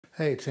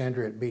Hey, it's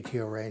Andrew at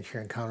BTO Range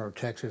here in Conroe,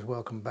 Texas.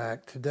 Welcome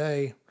back.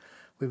 Today,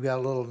 we've got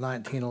a little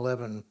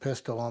 1911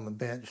 pistol on the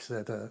bench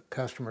that a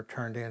customer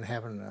turned in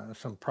having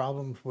some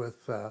problems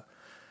with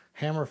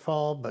hammer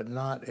fall, but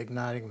not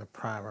igniting the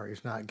primer.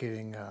 He's not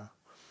getting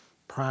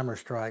primer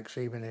strikes,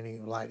 even any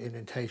light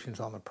indentations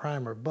on the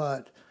primer,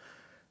 but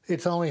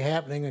it's only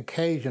happening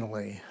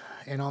occasionally.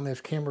 And on this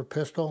Kimber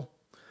pistol,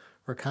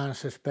 we're kind of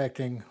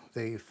suspecting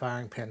the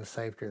firing pin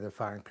safety or the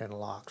firing pin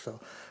lock. So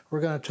we're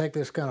going to take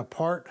this gun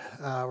apart.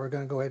 We're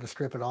going to go ahead and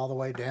strip it all the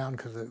way down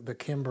because the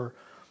Kimber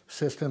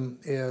system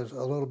is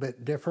a little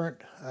bit different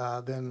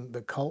than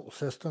the Colt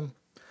system,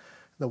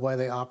 the way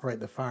they operate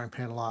the firing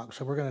pin lock.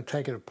 So we're going to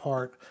take it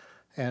apart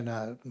and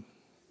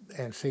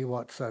see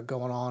what's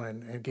going on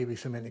and give you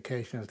some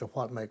indication as to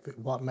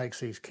what makes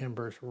these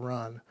Kimbers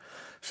run.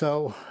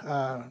 So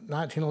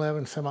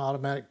 1911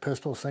 semi-automatic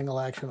pistol, single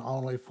action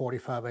only,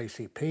 45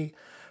 ACP.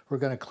 We're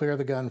going to clear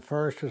the gun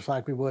first, just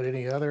like we would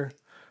any other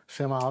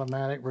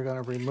semi-automatic. We're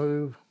going to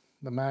remove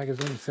the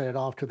magazine, set it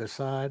off to the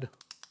side.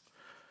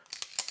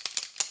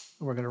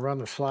 We're going to run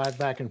the slide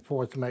back and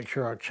forth to make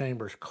sure our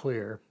chamber's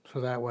clear, so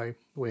that way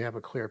we have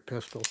a clear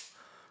pistol.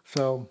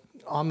 So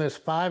on this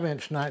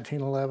 5-inch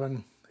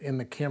 1911 in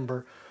the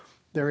Kimber,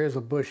 there is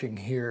a bushing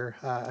here,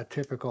 a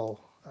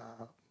typical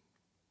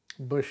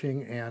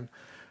bushing and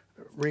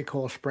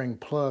recoil spring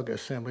plug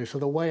assembly. So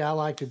the way I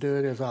like to do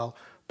it is I'll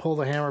pull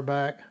the hammer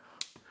back,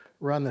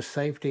 run the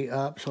safety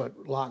up so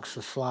it locks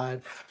the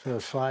slide so the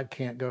slide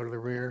can't go to the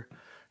rear,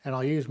 and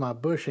I'll use my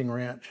bushing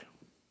wrench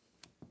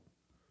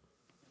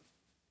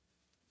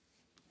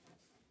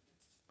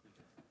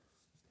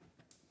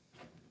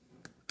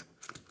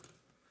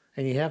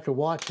and you have to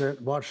watch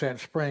that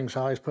spring, so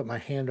I always put my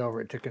hand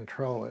over it to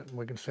control it.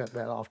 We can set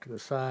that off to the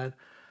side,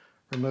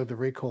 remove the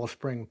recoil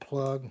spring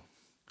plug.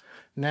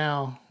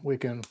 Now we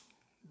can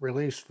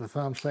release the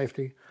thumb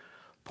safety,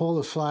 pull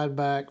the slide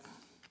back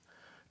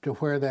to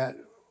where that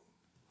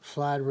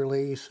slide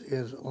release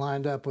is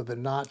lined up with the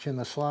notch in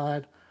the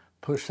slide,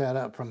 push that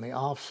up from the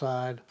off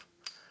side,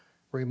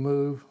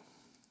 remove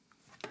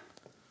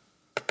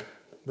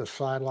the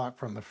slide lock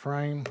from the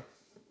frame.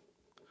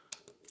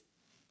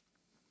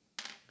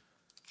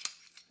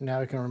 Now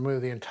we can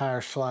remove the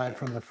entire slide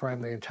from the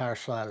frame, the entire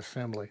slide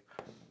assembly.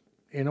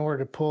 In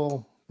order to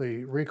pull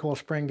the recoil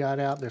spring guide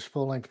out, this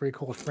full-length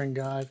recoil spring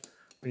guide,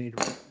 we need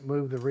to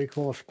remove the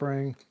recoil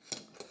spring,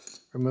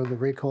 remove the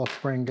recoil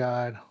spring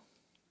guide,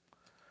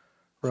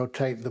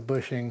 rotate the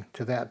bushing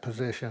to that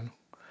position,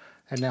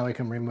 and now we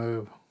can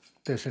remove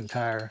this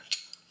entire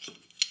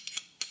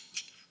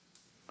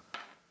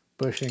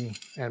bushing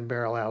and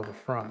barrel out of the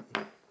front.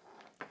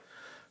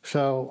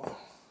 So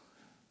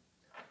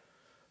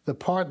the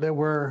part that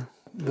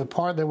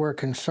we're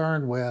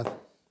concerned with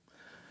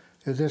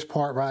is this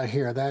part right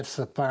here. That's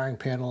the firing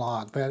pin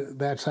lock.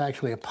 That's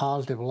actually a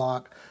positive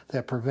lock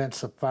that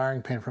prevents the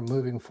firing pin from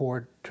moving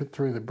forward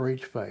through the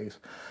breech phase.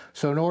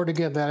 So in order to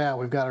get that out,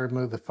 we've got to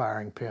remove the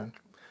firing pin.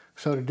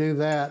 So to do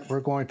that,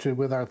 we're going to,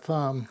 with our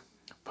thumb,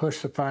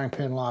 push the firing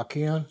pin lock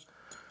in.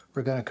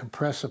 We're going to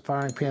compress the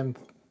firing pin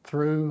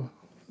through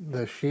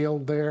the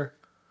shield there,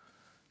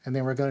 and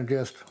then we're going to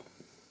just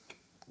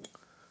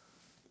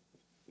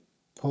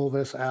pull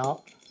this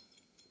out.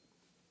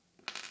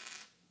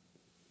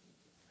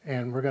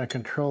 And we're going to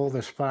control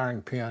this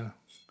firing pin.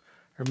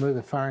 Remove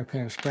the firing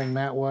pin and spring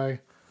that way.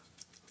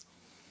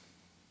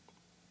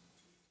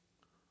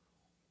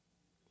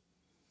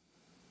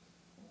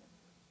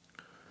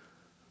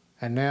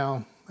 And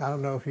now, I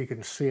don't know if you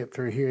can see it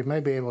through here. You may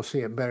be able to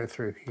see it better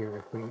through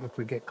here if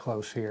we get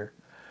close here.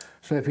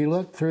 So if you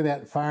look through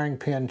that firing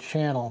pin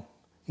channel,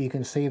 you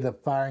can see the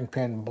firing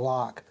pin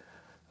block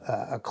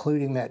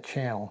occluding that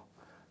channel.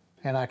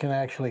 And I can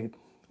actually,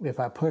 if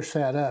I push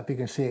that up, you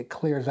can see it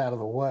clears out of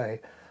the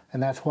way.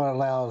 And that's what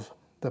allows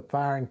the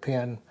firing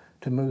pin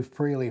to move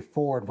freely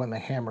forward when the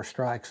hammer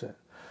strikes it.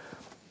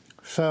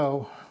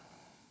 So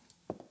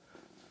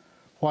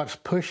what's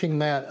pushing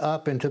that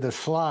up into the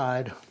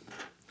slide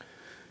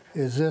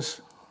is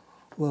this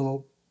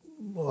little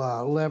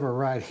lever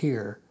right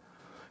here.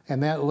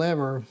 And that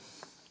lever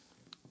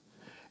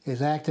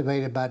is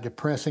activated by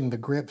depressing the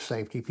grip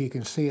safety, if you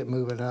can see it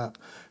moving up.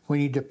 When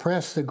you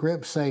depress the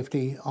grip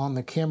safety on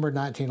the Kimber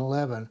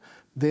 1911,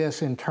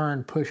 this in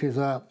turn pushes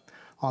up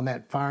on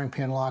that firing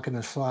pin lock in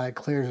the slide,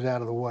 clears it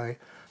out of the way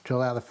to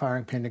allow the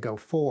firing pin to go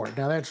forward.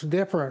 Now that's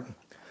different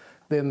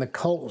than the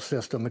Colt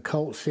system, the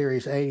Colt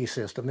Series 80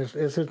 system. This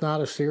is not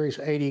a Series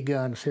 80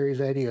 gun.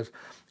 Series 80 is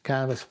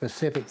kind of a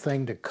specific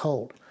thing to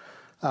Colt.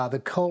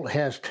 The Colt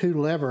has two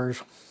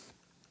levers,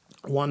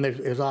 one that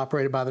is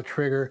operated by the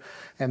trigger,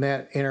 and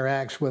that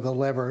interacts with a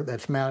lever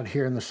that's mounted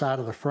here in the side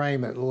of the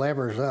frame that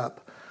levers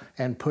up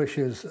and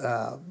pushes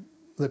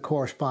the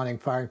corresponding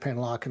firing pin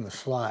lock in the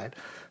slide.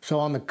 So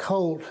on the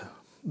Colt,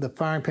 the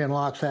firing pin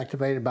lock's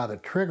activated by the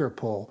trigger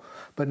pull,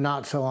 but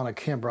not so on a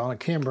Kimber. On a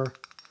Kimber,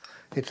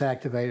 it's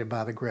activated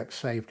by the grip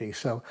safety.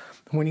 So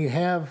when you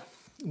have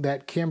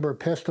that Kimber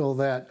pistol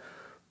that,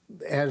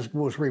 as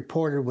was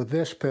reported with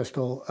this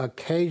pistol,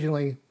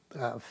 occasionally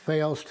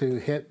fails to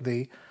hit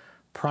the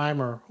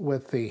primer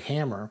with the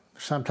hammer.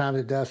 Sometimes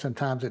it does,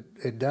 sometimes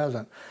it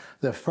doesn't.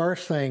 The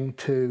first thing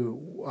to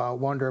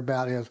wonder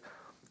about is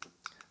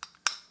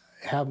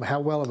how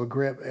well of a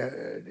grip.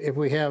 If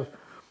we have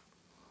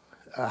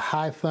a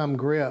high thumb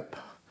grip,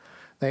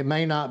 they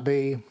may not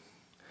be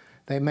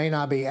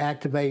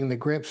activating the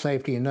grip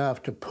safety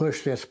enough to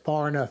push this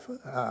far enough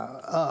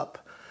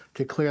up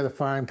to clear the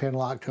firing pin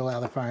lock to allow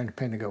the firing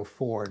pin to go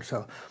forward.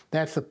 So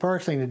that's the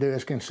first thing to do,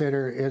 is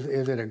consider, is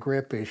it a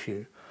grip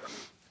issue?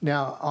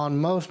 Now, on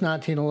most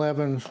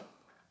 1911s,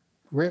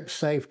 grip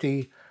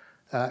safety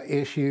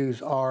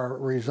issues are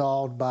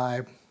resolved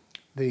by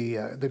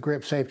the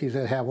grip safeties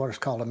that have what is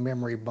called a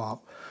memory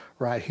bump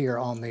right here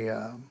on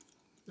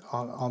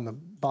the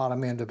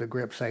bottom end of the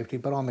grip safety.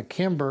 But on the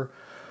Kimber,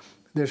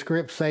 this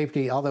grip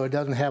safety, although it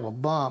doesn't have a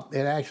bump,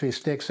 it actually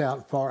sticks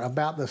out far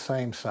about the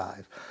same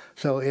size.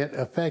 So it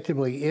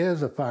effectively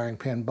is a firing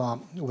pin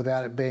bump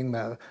without it being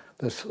the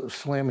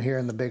slim here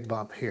and the big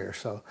bump here.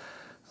 So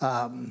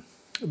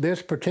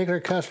this particular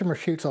customer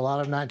shoots a lot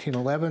of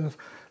 1911s,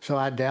 so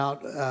I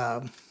doubt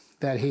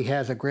that he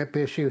has a grip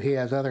issue. He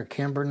has other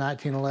Kimber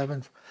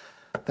 1911s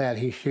that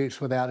he shoots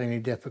without any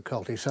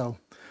difficulty. So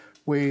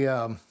we,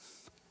 our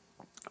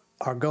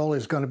goal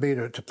is going to be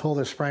to pull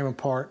this frame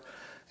apart,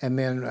 and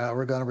then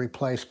we're going to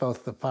replace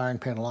both the firing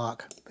pin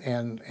lock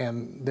and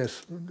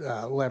this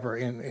lever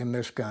in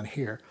this gun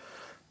here.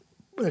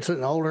 It's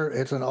an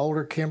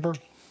older Kimber,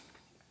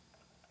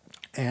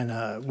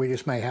 and we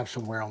just may have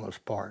some wear on those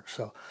parts.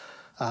 So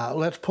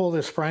let's pull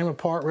this frame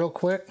apart real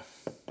quick.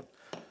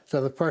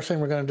 So the first thing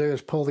we're going to do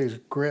is pull these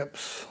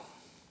grips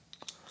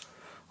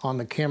on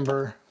the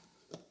Kimber.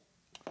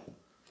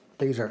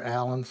 These are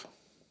Allen's.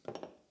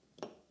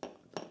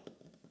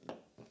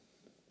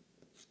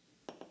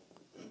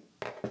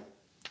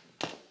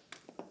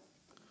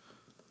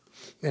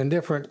 And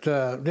different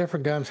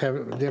guns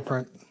have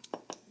different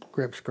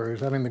grip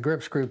screws. I mean, the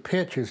grip screw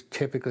pitch is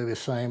typically the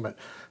same, but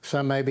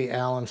some may be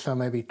Allen, some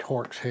may be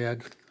Torx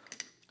heads,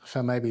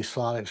 some may be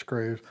slotted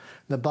screws.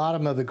 The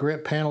bottom of the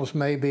grip panels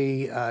may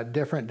be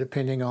different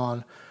depending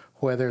on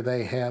whether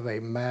they have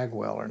a mag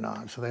well or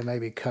not. So they may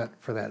be cut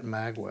for that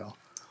mag well.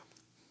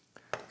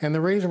 And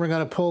the reason we're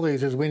going to pull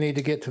these is we need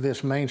to get to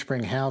this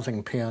mainspring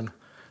housing pin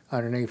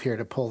underneath here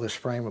to pull this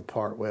frame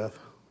apart with.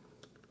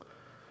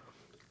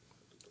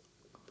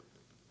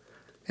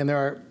 And there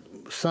are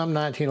some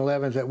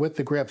 1911s that with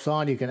the grips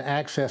on, you can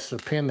access the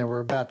pin that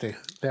we're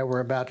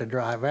about to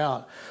drive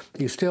out.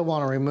 You still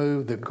want to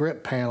remove the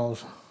grip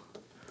panels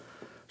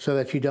so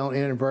that you don't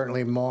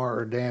inadvertently mar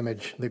or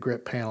damage the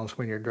grip panels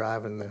when you're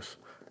driving this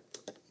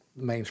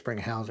mainspring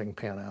housing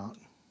pin out.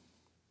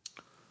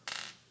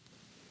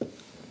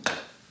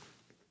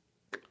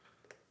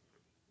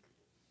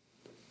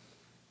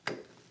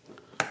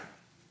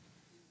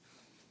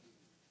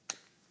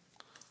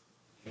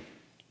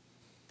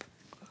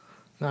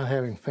 Not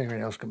having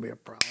fingernails can be a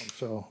problem,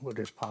 so we'll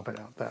just pop it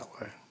out that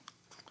way.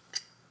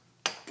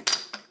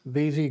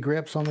 VZ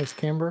grips on this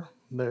Kimber,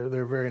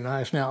 they're very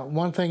nice. Now,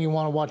 one thing you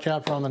want to watch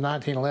out for on the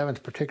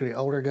 1911s, particularly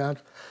older guns,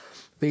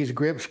 these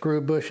grip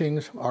screw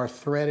bushings are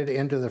threaded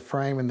into the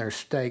frame and they're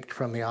staked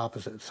from the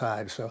opposite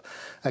side. So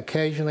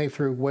occasionally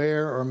through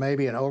wear or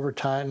maybe an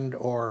over-tightened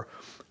or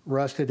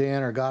rusted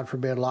in or, God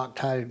forbid,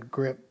 Loctite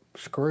grip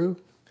screw,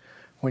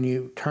 when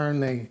you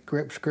turn the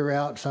grip screw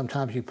out,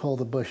 sometimes you pull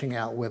the bushing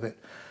out with it.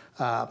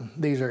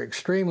 These are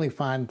extremely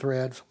fine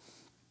threads.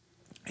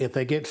 If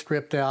they get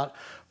stripped out,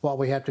 what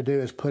we have to do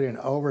is put in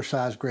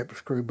oversized grip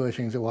screw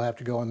bushings that we'll have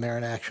to go in there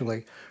and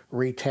actually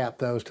re-tap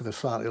those to the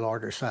slightly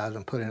larger size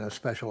and put in a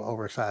special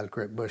oversized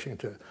grip bushing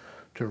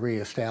to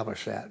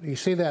re-establish that. You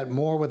see that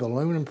more with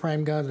aluminum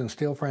frame guns and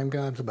steel frame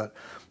guns, but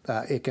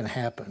it can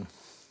happen.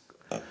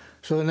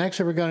 So the next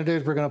thing we're going to do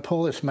is we're going to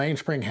pull this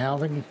mainspring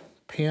housing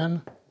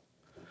pin,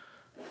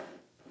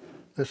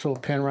 this little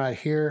pin right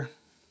here.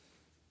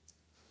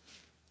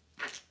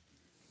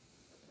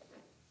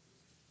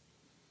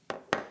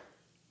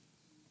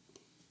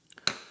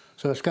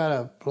 So it's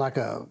got like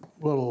a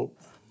little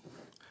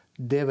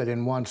divot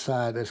in one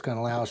side that's going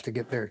to allow us to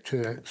get there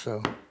to it.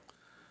 So,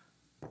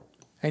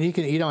 and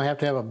you don't have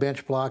to have a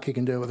bench block. You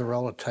can do it with a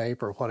roll of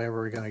tape or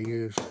whatever you're going to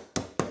use.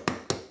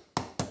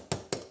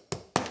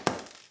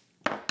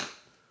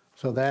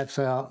 So that's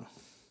out.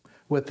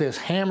 With this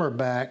hammer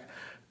back,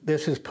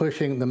 this is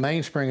pushing, the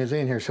mainspring is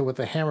in here. So with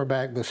the hammer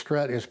back, the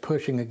strut is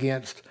pushing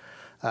against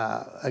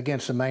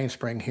the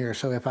mainspring here.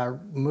 So if I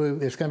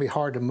move, it's going to be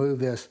hard to move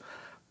this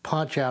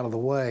punch out of the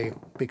way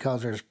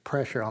because there's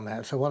pressure on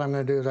that. So what I'm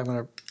going to do is I'm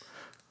going to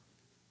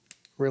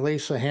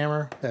release the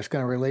hammer. That's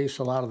going to release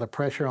a lot of the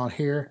pressure on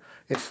here.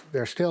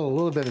 There's still a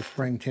little bit of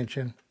spring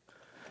tension.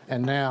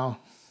 And now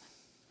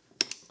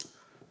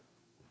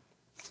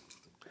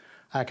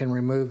I can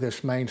remove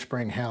this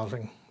mainspring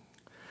housing.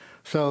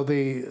 So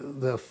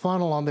the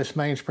funnel on this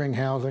mainspring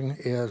housing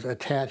is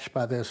attached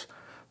by this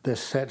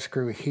set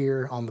screw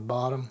here on the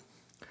bottom.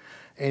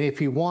 And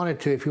if you wanted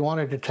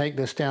to take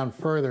this down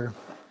further,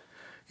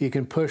 you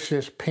can push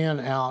this pin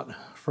out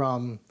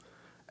from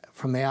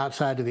from the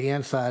outside to the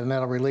inside, and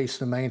that'll release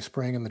the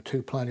mainspring and the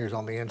 2 plungers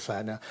on the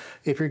inside. Now,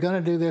 if you're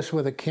going to do this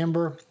with a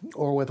Kimber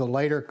or with a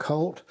later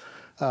Colt,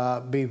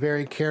 be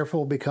very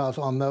careful, because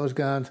on those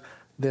guns,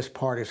 this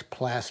part is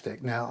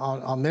plastic. Now,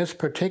 on this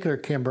particular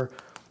Kimber,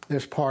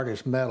 this part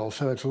is metal,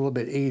 so it's a little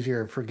bit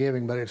easier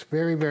forgiving, but it's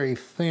very, very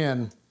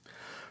thin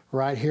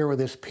right here where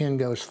this pin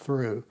goes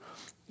through.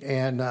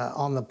 And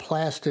on the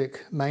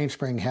plastic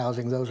mainspring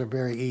housing, those are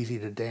very easy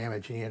to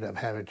damage, and you end up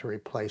having to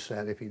replace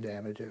that if you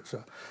damage it.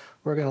 So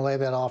we're going to lay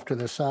that off to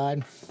the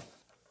side.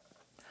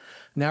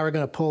 Now we're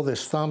going to pull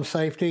this thumb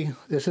safety.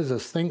 This is a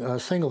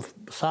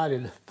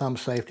single-sided thumb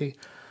safety,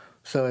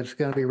 so it's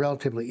going to be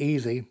relatively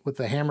easy. With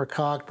the hammer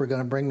cocked, we're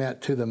going to bring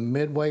that to the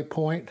midway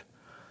point.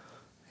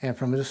 And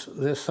from this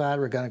side,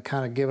 we're going to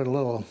kind of give it a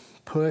little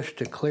push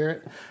to clear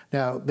it.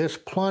 Now, this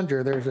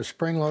plunger, there's a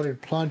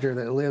spring-loaded plunger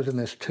that lives in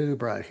this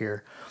tube right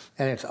here,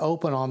 and it's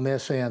open on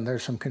this end.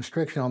 There's some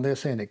constriction on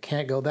this end. It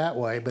can't go that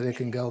way, but it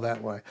can go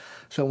that way.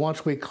 So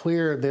once we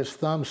clear this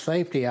thumb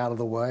safety out of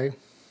the way,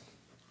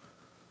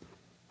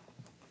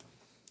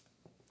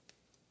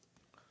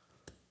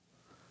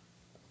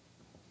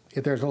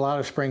 if there's a lot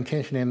of spring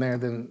tension in there,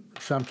 then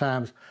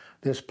sometimes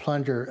this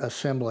plunger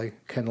assembly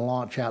can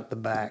launch out the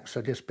back,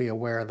 so just be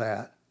aware of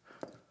that.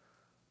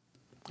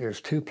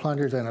 There's 2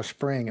 plungers and a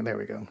spring, and there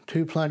we go.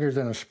 2 plungers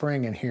and a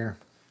spring in here.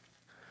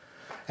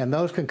 And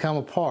those can come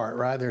apart,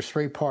 right? There's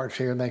 3 parts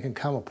here, and they can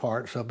come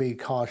apart, so be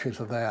cautious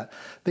of that.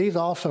 These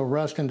also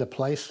rust into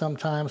place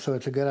sometimes, so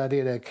it's a good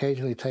idea to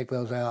occasionally take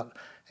those out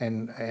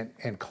and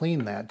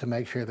clean that to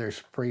make sure there's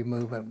free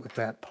movement with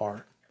that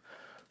part.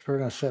 So we're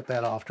going to set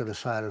that off to the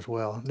side as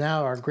well.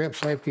 Now our grip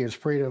safety is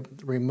free to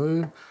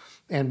remove,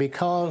 and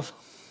because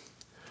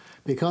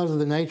of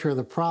the nature of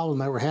the problem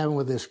that we're having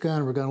with this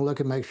gun, we're going to look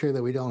and make sure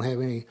that we don't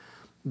have any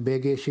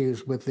big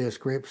issues with this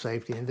grip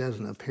safety. It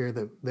doesn't appear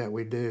that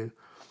we do.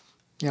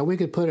 Now, we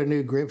could put a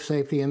new grip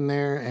safety in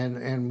there,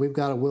 and we've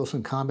got a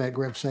Wilson Combat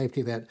grip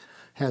safety that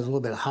has a little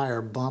bit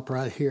higher bump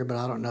right here, but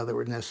I don't know that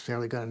we're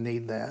necessarily going to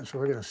need that. So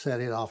we're going to set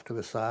it off to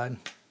the side.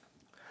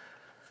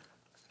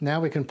 Now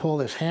we can pull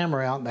this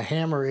hammer out, and the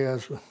hammer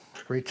is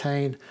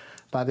retained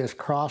by this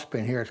cross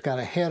pin here. It's got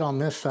a head on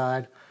this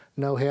side,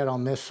 no head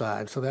on this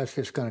side, so that's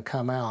just going to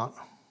come out.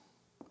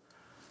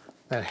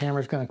 That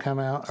hammer's going to come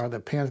out, or the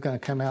pin's going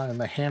to come out, and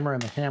the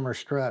hammer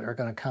strut are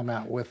going to come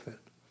out with it.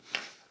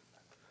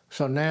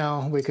 So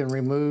now we can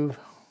remove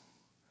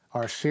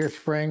our sear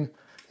spring.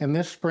 And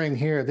this spring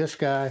here, this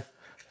guy,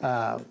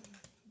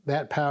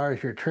 that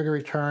powers your trigger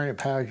return, it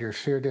powers your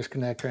sear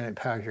disconnector, and it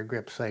powers your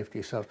grip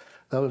safety. So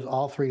those,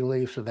 all 3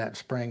 leaves of that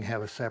spring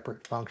have a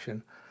separate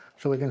function.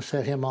 So we can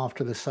set him off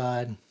to the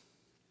side.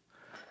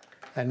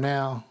 And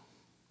now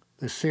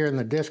the sear and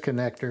the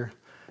disconnector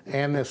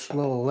and this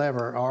little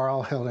lever are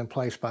all held in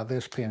place by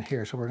this pin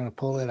here. So we're going to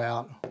pull it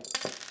out.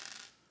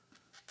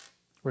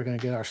 We're going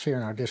to get our sear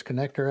and our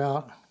disconnector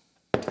out.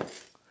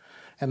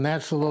 And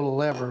that's the little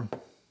lever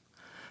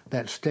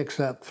that sticks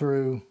up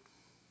through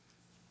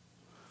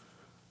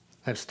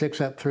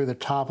the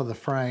top of the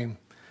frame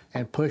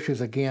and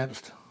pushes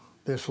against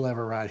this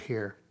lever right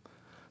here.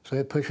 So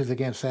it pushes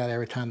against that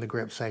every time the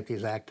grip safety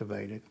is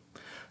activated.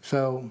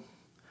 So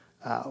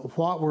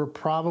what we're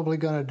probably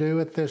going to do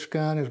with this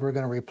gun is we're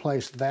going to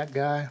replace that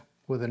guy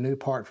with a new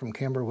part from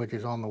Kimber, which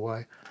is on the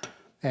way.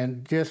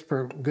 And just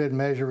for good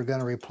measure, we're going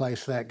to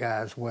replace that guy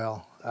as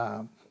well,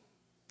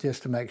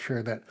 just to make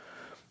sure that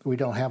we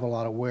don't have a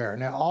lot of wear.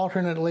 Now,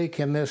 alternately,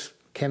 can this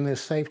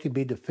safety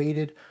be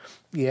defeated?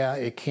 Yeah,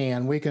 it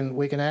can. We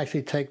can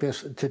actually take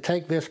this, to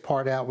take this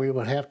part out, we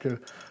would have to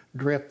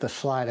drift the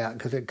slide out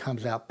because it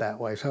comes out that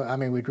way. So, I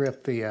mean, we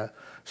drift the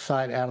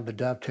sight out of the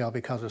dovetail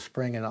because the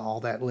spring and all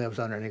that lives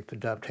underneath the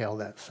dovetail of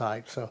that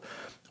sight. So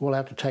we'll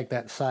have to take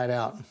that sight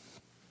out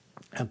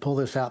and pull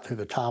this out through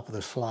the top of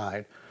the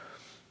slide.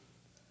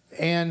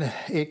 And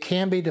it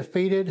can be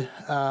defeated.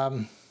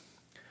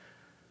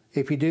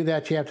 If you do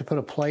that, you have to put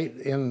a plate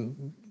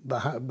in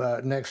behind,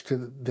 next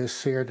to this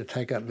sear to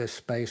take up this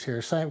space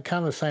here. Kind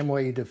of the same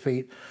way you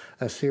defeat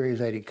a Series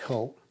 80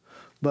 Colt.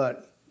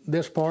 But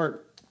this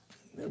part,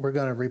 we're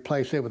going to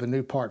replace it with a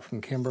new part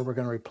from Kimber. We're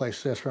going to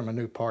replace this from a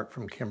new part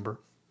from Kimber.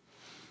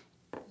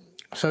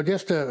 So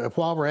just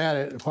while we're at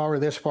it, while we're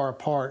this far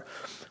apart,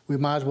 we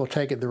might as well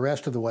take it the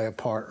rest of the way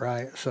apart,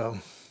 right? So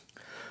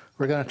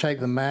we're going to take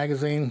the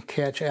magazine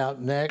catch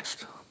out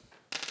next.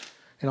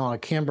 And on a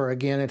Kimber,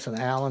 again, it's an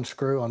Allen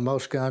screw. On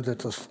most guns,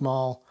 it's a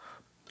small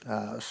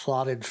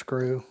slotted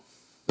screw.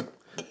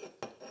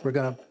 We're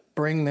going to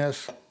bring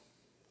this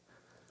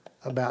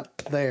about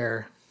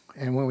there.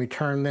 And when we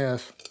turn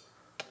this,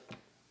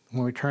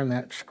 when we turn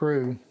that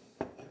screw,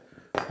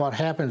 what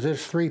happens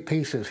is 3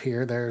 pieces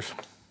here. There's,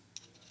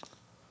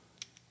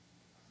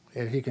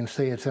 as you can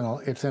see, it's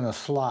in a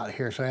slot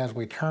here. So as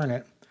we turn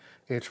it,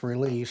 it's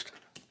released.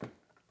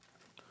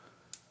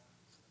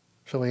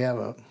 So we have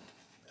a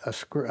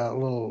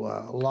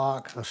little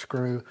lock, a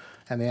screw,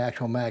 and the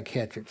actual mag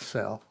catch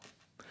itself.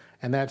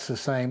 And that's the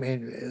same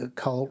in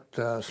Colt,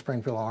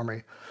 Springfield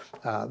Armory.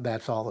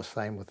 That's all the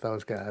same with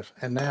those guys.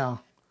 And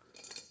now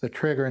the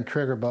trigger and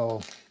trigger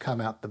bowl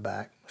come out the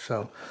back.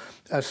 So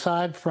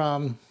aside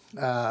from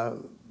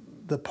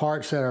the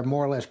parts that are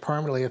more or less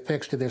permanently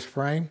affixed to this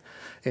frame,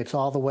 it's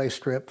all the way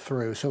stripped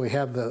through. So we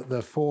have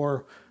the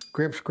 4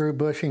 grip screw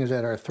bushings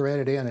that are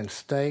threaded in and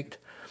staked.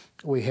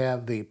 We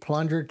have the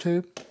plunger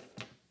tube,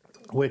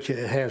 which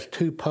it has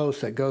 2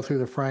 posts that go through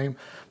the frame,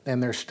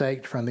 and they're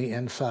staked from the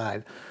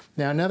inside.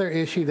 Now, another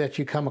issue that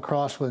you come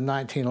across with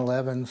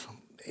 1911s,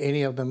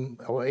 any of them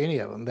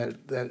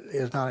that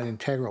is not an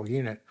integral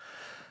unit,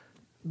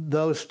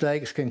 those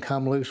stakes can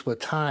come loose with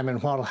time,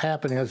 and what will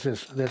happen is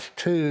this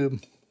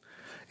tube,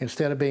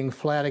 instead of being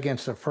flat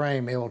against the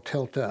frame, it will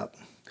tilt up.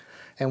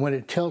 And when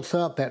it tilts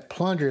up, that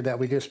plunger that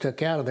we just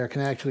took out of there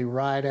can actually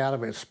ride out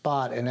of its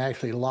spot and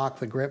actually lock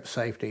the grip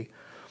safety,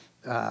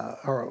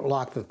 or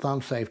lock the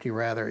thumb safety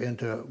rather,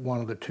 into one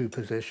of the 2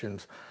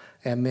 positions.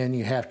 And then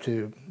you have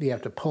to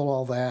pull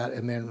all that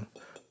and then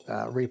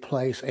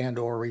replace and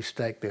or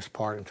restake this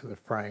part into the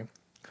frame.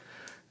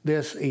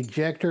 This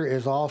ejector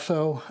is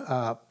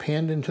also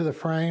pinned into the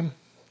frame.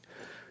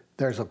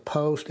 There's a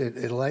post,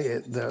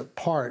 the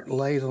part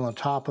lays on the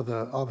top of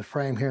the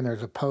frame here, and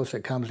there's a post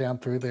that comes down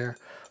through there,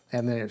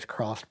 and then it's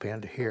cross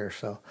pinned here.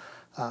 So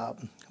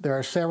there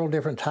are several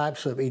different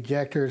types of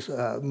ejectors.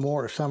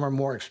 Some are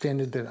more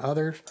extended than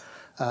others.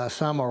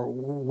 Some are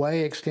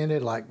way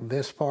extended, like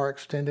this far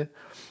extended,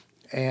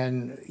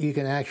 and you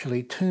can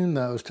actually tune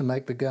those to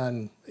make the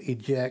gun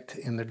eject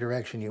in the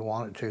direction you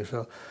want it to.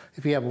 So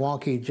if you have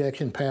wonky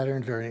ejection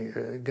patterns or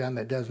a gun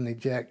that doesn't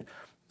eject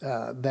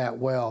that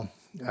well,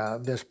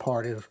 this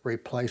part is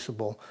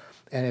replaceable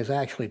and is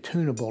actually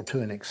tunable to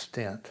an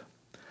extent.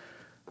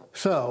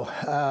 So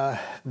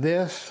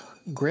this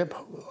grip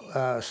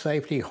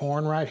safety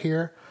horn right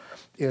here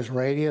is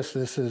radius.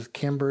 This is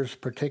Kimber's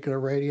particular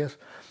radius.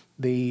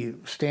 The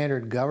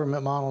standard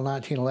government model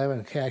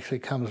 1911 actually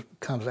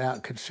comes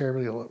out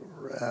considerably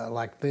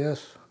like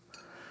this,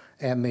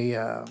 and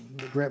the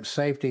grip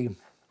safety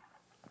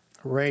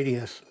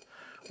radius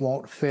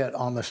won't fit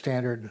on the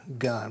standard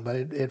gun, but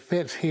it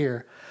fits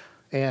here.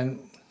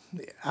 And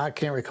I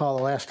can't recall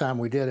the last time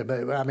we did it,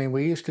 but I mean,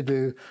 we used to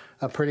do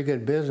a pretty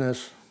good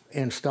business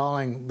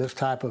installing this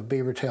type of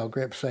beaver tail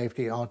grip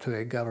safety onto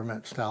a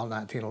government style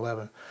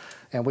 1911.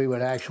 And we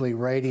would actually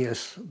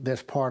radius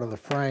this part of the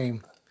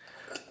frame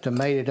to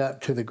mate it up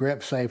to the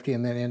grip safety,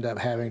 and then end up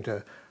having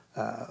to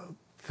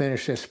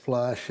finish this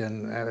flush.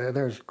 And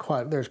there's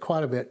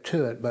quite a bit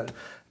to it, but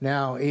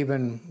now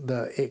even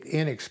the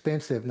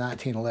inexpensive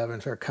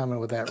 1911s are coming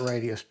with that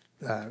radius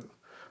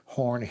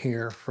horn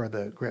here for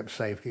the grip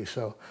safety.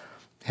 So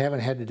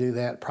haven't had to do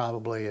that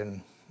probably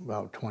in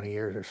about 20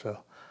 years or so.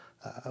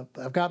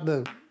 I've got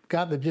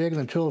the jigs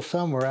and tools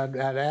somewhere.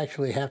 I'd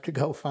actually have to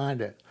go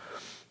find it.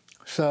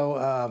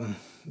 So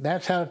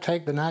that's how to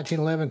take the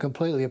 1911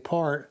 completely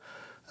apart.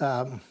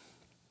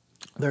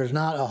 There's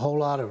not a whole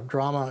lot of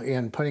drama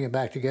in putting it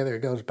back together.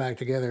 It goes back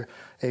together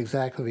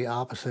exactly the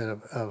opposite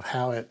of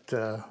how it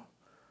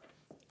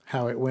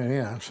went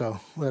in. So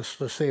let's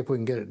see if we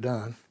can get it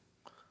done.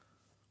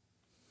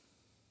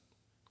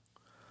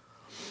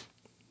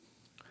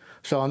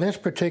 So on this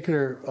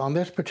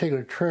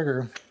particular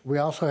trigger, we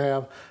also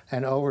have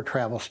an over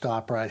travel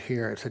stop right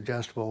here. It's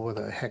adjustable with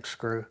a hex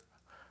screw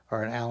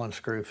or an Allen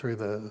screw through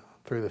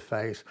the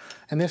face.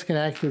 And this can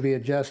actually be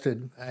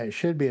adjusted, it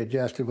should be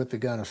adjusted with the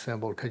gun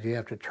assembled, because you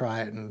have to try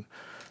it and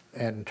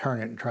turn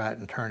it and try it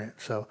and turn it.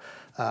 So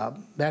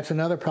that's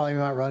another problem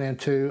you might run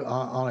into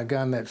on a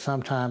gun that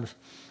sometimes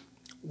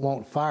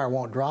won't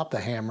drop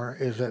the hammer,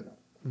 is that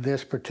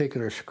this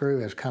particular screw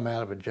has come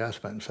out of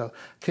adjustment. So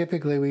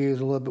typically we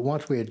use a little bit,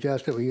 once we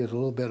adjust it, we use a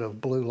little bit of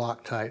blue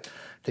Loctite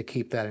to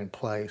keep that in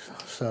place.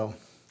 So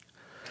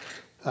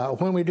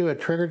when we do a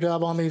trigger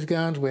job on these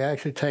guns, we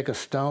actually take a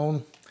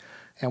stone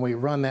and we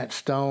run that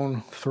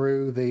stone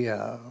through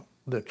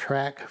the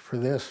track for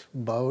this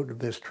bolt,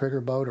 this trigger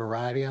bolt to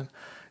ride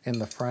in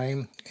the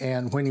frame.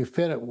 And when you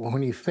fit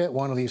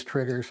one of these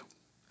triggers,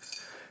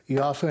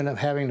 you also end up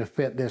having to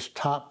fit this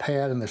top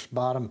pad and this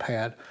bottom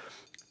pad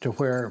to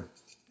where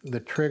the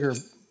trigger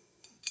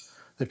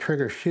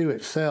shoe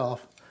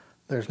itself,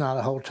 there's not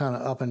a whole ton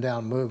of up and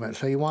down movement.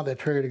 So you want that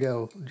trigger to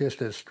go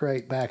just as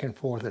straight back and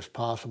forth as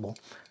possible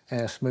and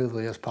as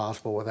smoothly as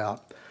possible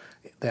without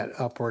that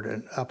upward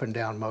and up and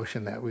down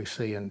motion that we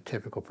see in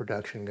typical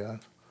production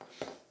guns.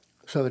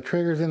 So the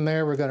trigger's in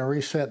there. We're going to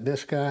reset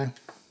this guy.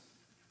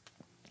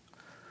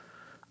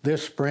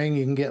 This spring,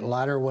 you can get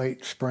lighter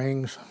weight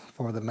springs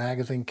for the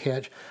magazine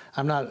catch.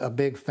 I'm not a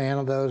big fan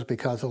of those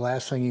because the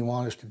last thing you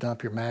want is to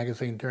dump your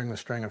magazine during the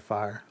string of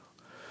fire.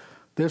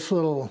 This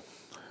little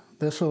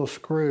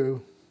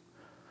screw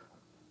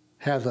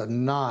has a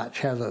notch,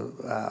 has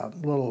a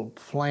little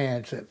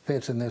flange that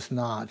fits in this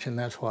notch, and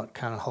that's what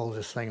kind of holds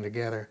this thing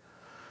together.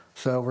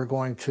 So we're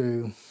going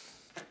to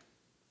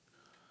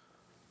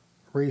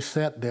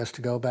reset this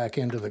to go back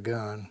into the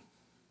gun.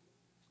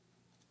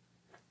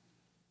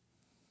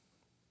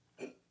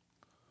 So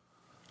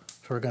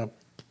we're going to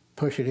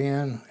push it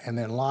in and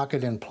then lock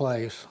it in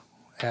place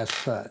as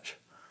such.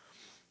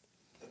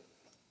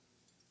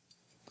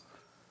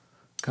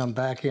 come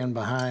back in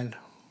behind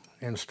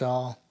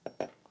install.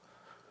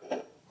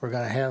 We're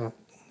going to have,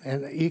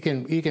 and you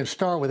can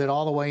start with it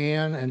all the way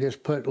in and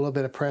just put a little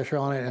bit of pressure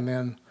on it and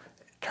then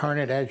turn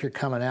it as you're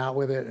coming out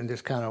with it and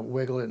just kind of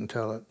wiggle it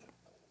until it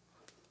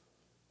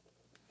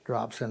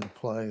drops into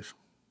place.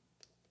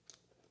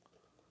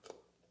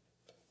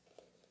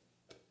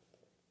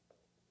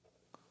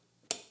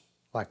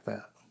 Like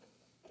that.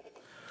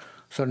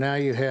 So now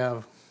you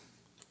have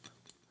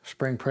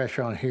spring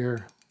pressure on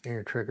here and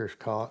your trigger's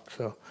caught.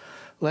 So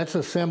let's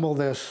assemble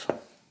this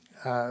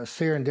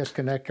sear and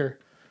disconnector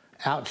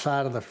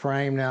outside of the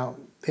frame. Now,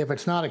 if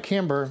it's not a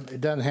Kimber,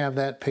 it doesn't have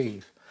that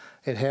piece.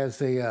 It has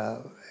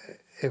the,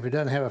 if it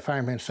doesn't have a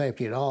fireman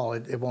safety at all,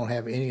 it won't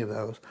have any of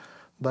those.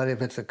 But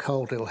if it's a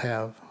Colt, it'll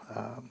have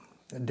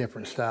a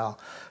different style.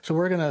 So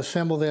we're going to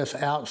assemble this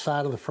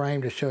outside of the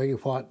frame to show you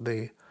what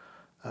the,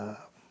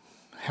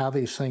 how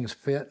these things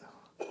fit.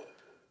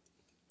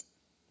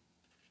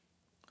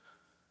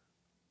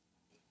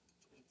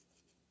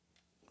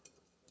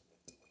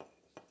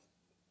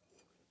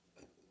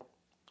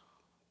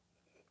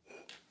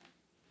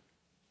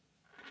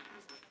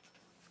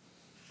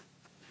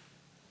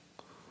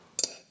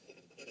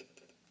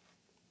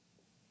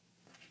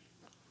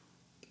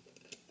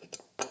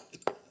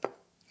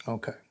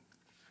 Okay.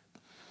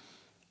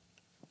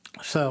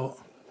 So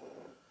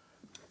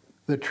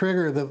the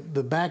trigger,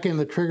 the back end of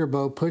the trigger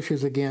bow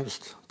pushes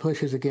against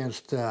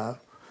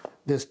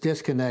this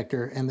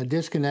disconnector, and the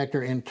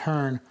disconnector in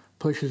turn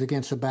pushes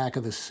against the back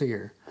of the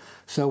sear.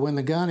 So when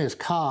the gun is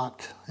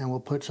cocked, and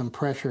we'll put some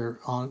pressure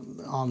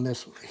on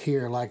this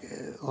here, like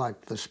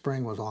the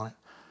spring was on it.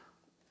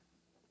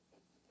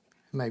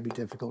 It may be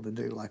difficult to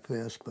do like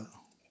this, but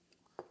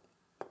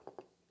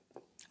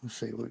let's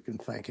see if we can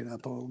fake it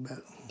up a little bit.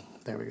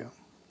 There we go.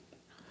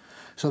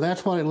 So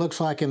that's what it looks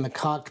like in the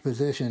cocked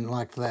position,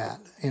 like that,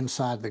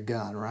 inside the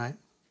gun, right?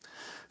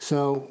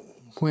 So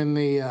when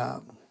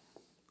the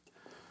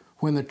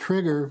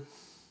trigger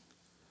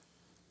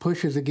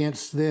pushes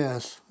against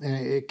this, and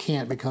it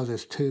can't because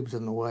there's tubes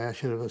in the way. I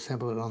should have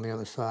assembled it on the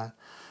other side.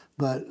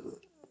 But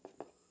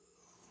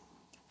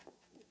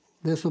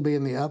this will be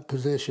in the up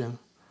position.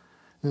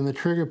 Then the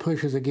trigger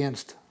pushes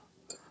against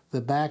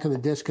the back of the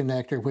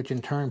disconnector, which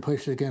in turn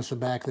pushes against the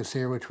back of the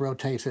sear, which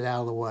rotates it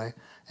out of the way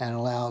and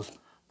allows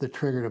the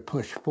trigger to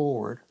push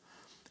forward.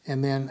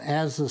 And then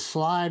as the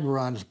slide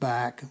runs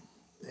back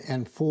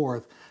and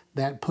forth,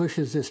 that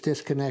pushes this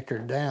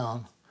disconnector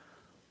down.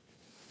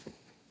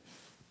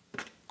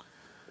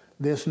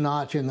 This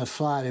notch in the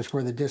slide is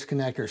where the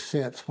disconnector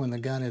sits when the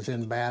gun is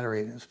in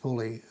battery and it's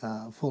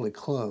fully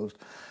closed.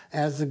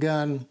 As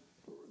the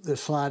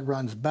slide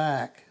runs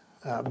back,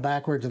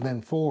 backwards and then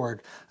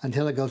forward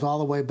until it goes all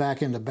the way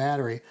back into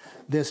battery,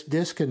 this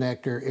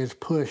disconnector is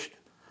pushed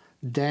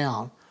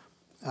down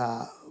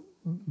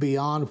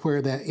beyond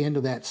where that end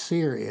of that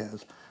sear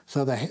is.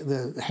 So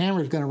the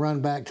hammer is going to run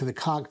back to the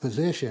cocked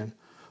position,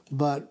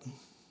 but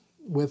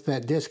with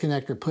that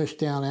disconnector pushed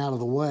down out of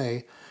the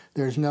way,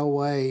 there's no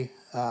way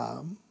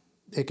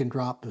it can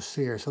drop the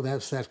sear. So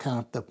that's kind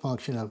of the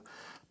function of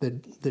the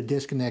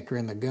disconnector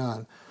in the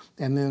gun.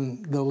 And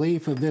then the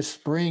leaf of this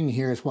spring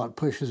here is what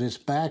pushes this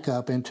back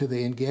up into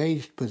the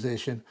engaged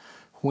position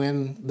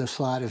when the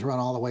slide is run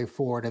all the way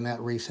forward, and that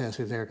recess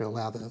is there to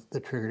allow the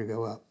trigger to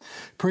go up.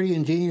 Pretty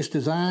ingenious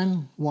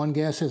design. One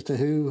guess as to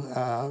who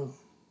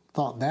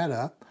thought that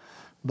up.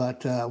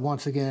 But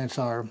once again, it's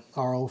our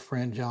old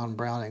friend John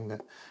Browning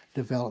that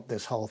developed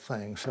this whole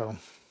thing. So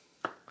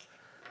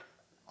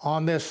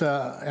on this,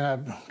 and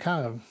I'm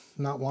kind of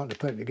not wanting to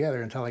put it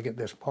together until I get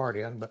this part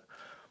in, but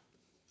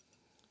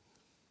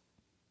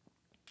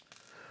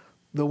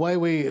the way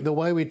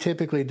we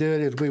typically do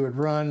it is we would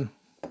run,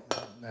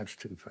 that's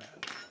too fast.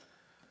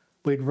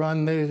 We'd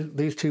run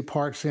these two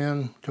parts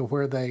in to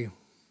where they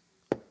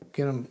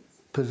get them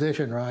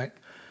positioned right,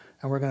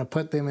 and we're going to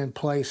put them in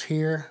place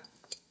here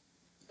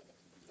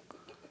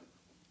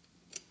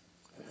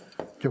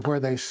to where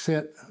they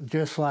sit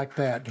just like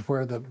that, to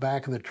where the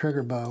back of the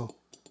trigger bow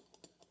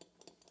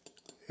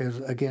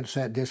is against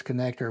that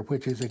disconnector,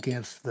 which is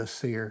against the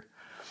sear.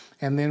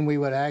 And then we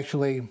would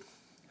actually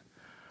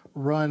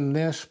run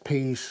this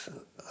piece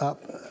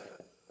up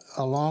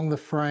along the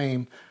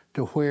frame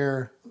to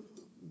where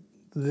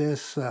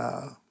this,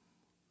 the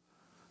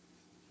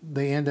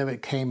end of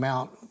it came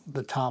out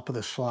the top of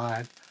the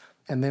slide.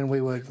 And then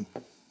we would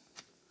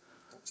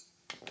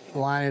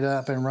line it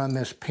up and run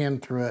this pin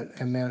through it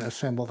and then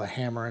assemble the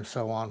hammer and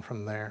so on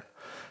from there.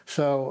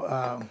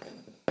 So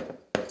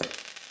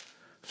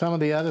some of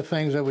the other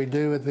things that we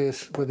do with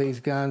these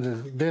guns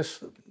is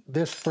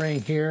this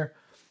spring here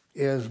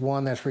is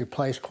one that's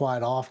replaced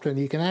quite often.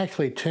 You can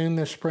actually tune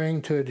this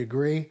spring to a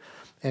degree,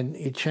 and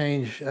you can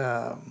change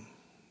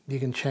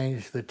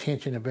the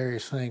tension of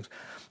various things.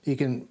 You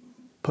can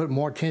put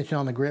more tension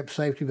on the grip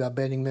safety by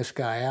bending this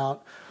guy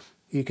out.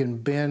 You can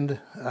bend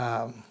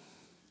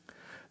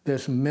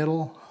this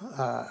middle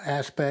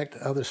aspect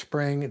of the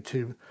spring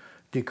to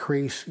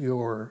decrease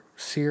your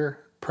sear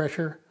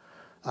pressure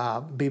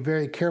Be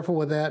very careful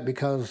with that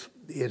because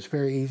it's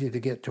very easy to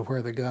get to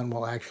where the gun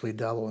will actually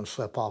double and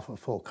slip off a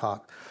full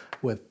cock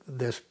with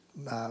this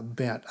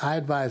bent. I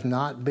advise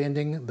not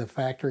bending the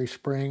factory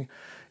spring.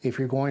 If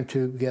you're going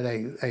to get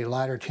a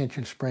lighter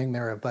tension spring,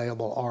 they're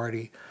available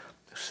already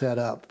set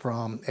up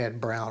from Ed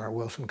Brown or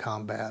Wilson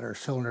Combat or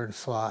Cylinder and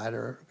Slide,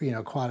 or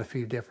quite a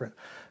few different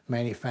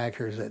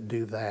manufacturers that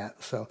do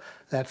that. So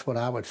that's what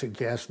I would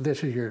suggest.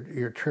 This is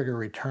your trigger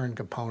return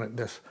component.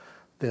 This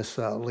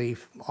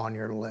leaf on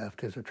your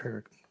left is a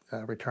trigger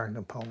return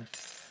component.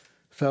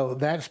 So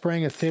that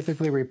spring is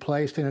typically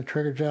replaced in a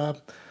trigger job.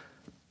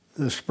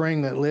 The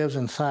spring that lives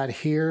inside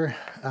here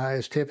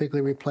is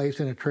typically replaced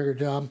in a trigger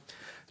job.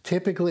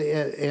 Typically,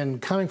 in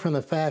coming from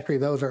the factory,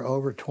 those are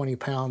over 20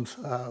 pounds.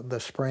 The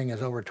spring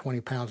is over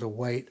 20 pounds of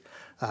weight,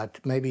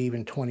 maybe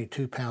even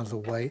 22 pounds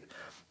of weight.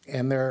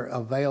 And they're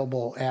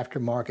available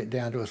aftermarket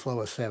down to as low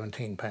as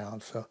 17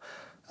 pounds. So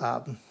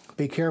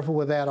be careful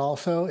with that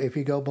also. If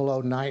you go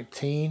below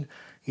 19,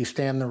 you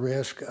stand the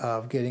risk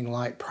of getting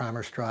light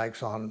primer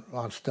strikes on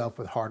stuff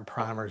with hard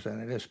primers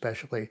in it,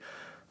 especially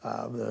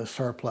the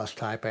surplus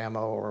type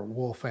ammo or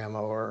wolf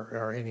ammo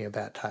or any of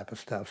that type of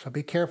stuff. So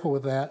be careful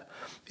with that.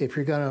 If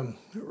you're going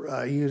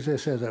to use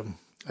this as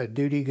a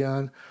duty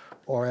gun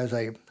or as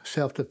a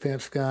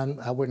self-defense gun,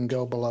 I wouldn't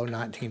go below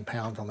 19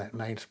 pounds on that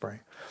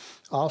mainspring.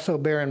 Also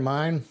bear in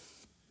mind,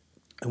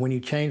 when you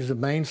change the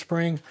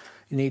mainspring,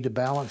 you need to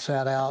balance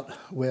that out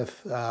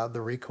with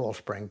the recoil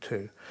spring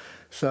too.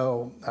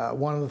 So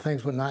one of the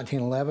things with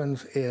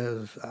 1911s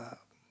is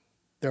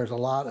there's a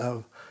lot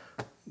of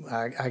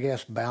I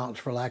guess bounce,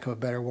 for lack of a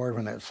better word,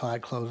 when that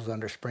side closes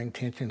under spring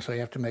tension. So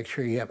you have to make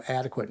sure you have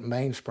adequate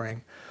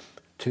mainspring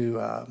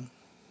to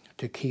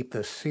keep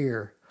the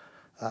sear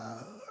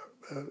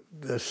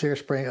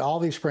spring. All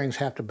these springs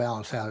have to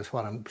balance out. Is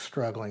what I'm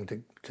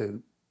struggling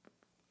to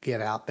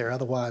get out there.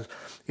 Otherwise,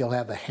 you'll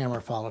have the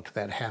hammer follow to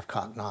that half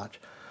cock notch.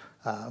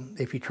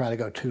 If you try to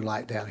go too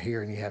light down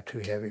here and you have too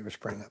heavy of a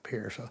spring up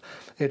here. So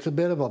it's a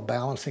bit of a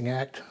balancing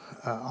act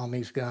on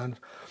these guns.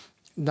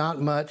 Not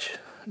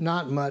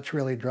much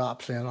really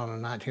drops in on a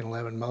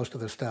 1911. Most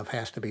of the stuff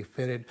has to be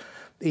fitted.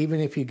 Even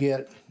if you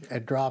get a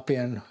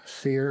drop-in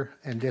sear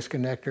and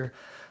disconnector,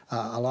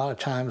 a lot of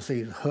times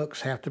these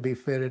hooks have to be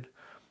fitted.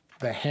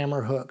 The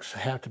hammer hooks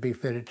have to be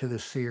fitted to the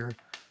sear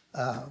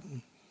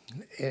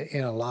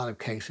in a lot of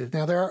cases.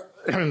 Now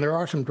there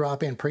are some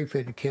drop-in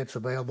pre-fitted kits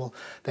available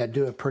that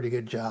do a pretty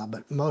good job,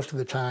 but most of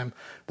the time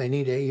they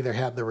need to either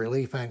have the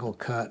relief angle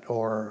cut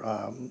or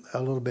a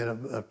little bit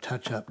of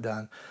touch-up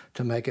done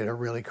to make it a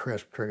really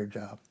crisp trigger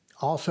job.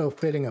 Also,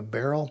 fitting a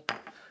barrel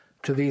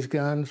to these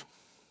guns,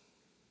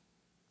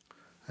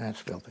 that's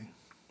filthy.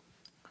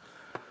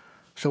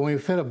 So when you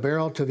fit a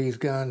barrel to these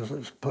guns,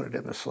 let's put it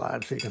in the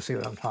slide so you can see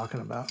what I'm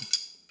talking about.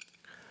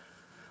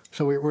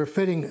 So we're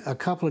fitting a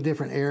couple of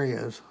different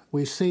areas.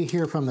 We see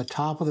here from the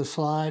top of the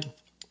slide,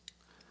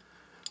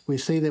 we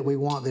see that we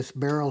want this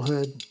barrel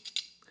hood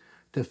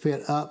to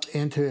fit up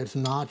into its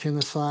notch in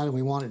the side, and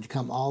we want it to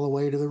come all the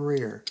way to the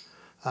rear.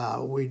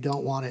 We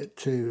don't want it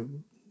to,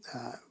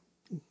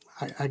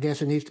 I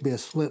guess it needs to be a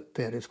slip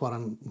fit is what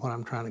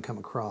I'm trying to come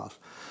across.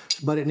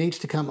 But it needs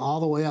to come all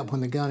the way up when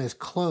the gun is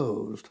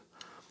closed,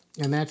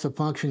 and that's a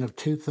function of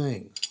two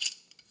things.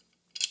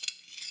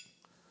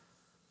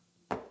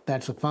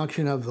 That's a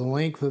function of the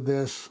length of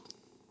this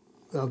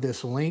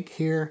link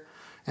here,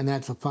 and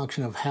that's a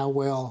function of how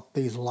well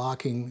these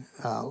locking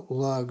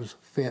lugs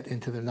fit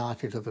into the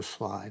notches of the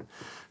slide.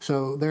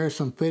 So there's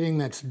some fitting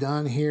that's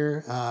done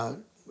here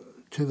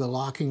to the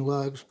locking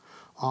lugs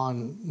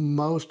on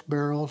most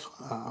barrels,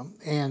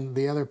 and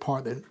the other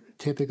part that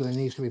typically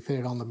needs to be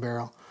fitted on the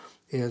barrel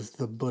is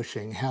the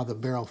bushing, how the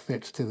barrel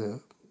fits to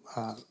the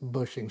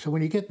bushing. So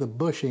when you get the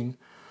bushing,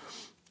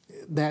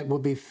 that will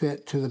be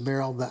fit to the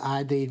barrel. The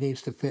ID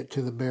needs to fit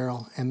to the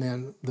barrel, and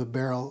then the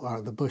barrel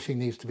or the bushing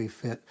needs to be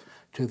fit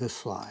to the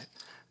slide.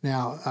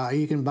 Now,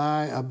 you can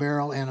buy a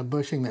barrel and a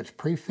bushing that's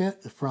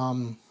pre-fit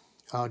from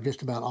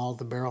just about all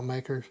the barrel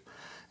makers,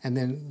 and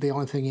then the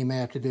only thing you may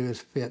have to do is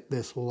fit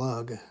this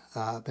lug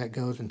that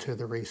goes into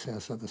the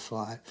recess of the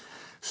slide.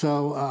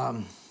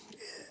 So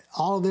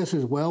all of this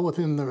is well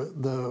within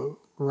the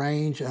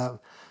range of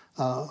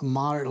a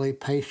moderately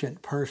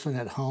patient person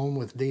at home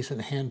with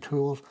decent hand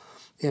tools.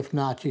 If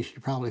not, you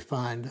should probably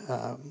find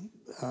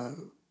a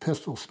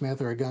pistol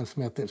smith or a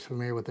gunsmith that's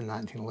familiar with the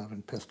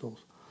 1911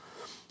 pistols.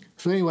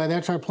 So anyway,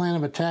 that's our plan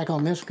of attack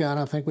on this gun.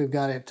 I think we've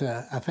got it.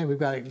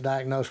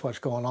 Diagnosed what's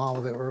going on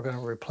with it. We're going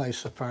to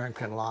replace the firing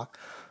pin lock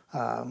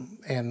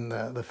and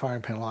the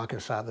firing pin lock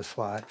inside the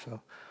slide. So,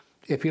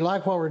 if you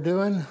like what we're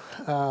doing,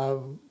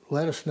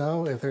 let us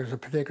know if there's a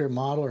particular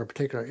model or a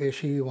particular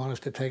issue you want us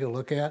to take a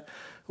look at.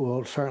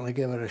 We'll certainly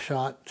give it a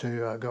shot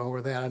to go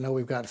over that. I know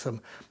we've got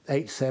some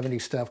 870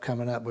 stuff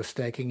coming up with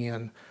staking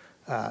in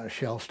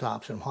shell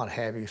stops and what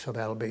have you, so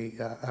that'll be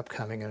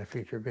upcoming in a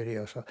future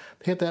video. So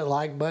hit that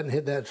like button,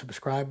 hit that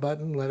subscribe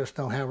button, let us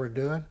know how we're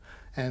doing,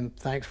 and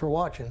thanks for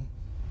watching.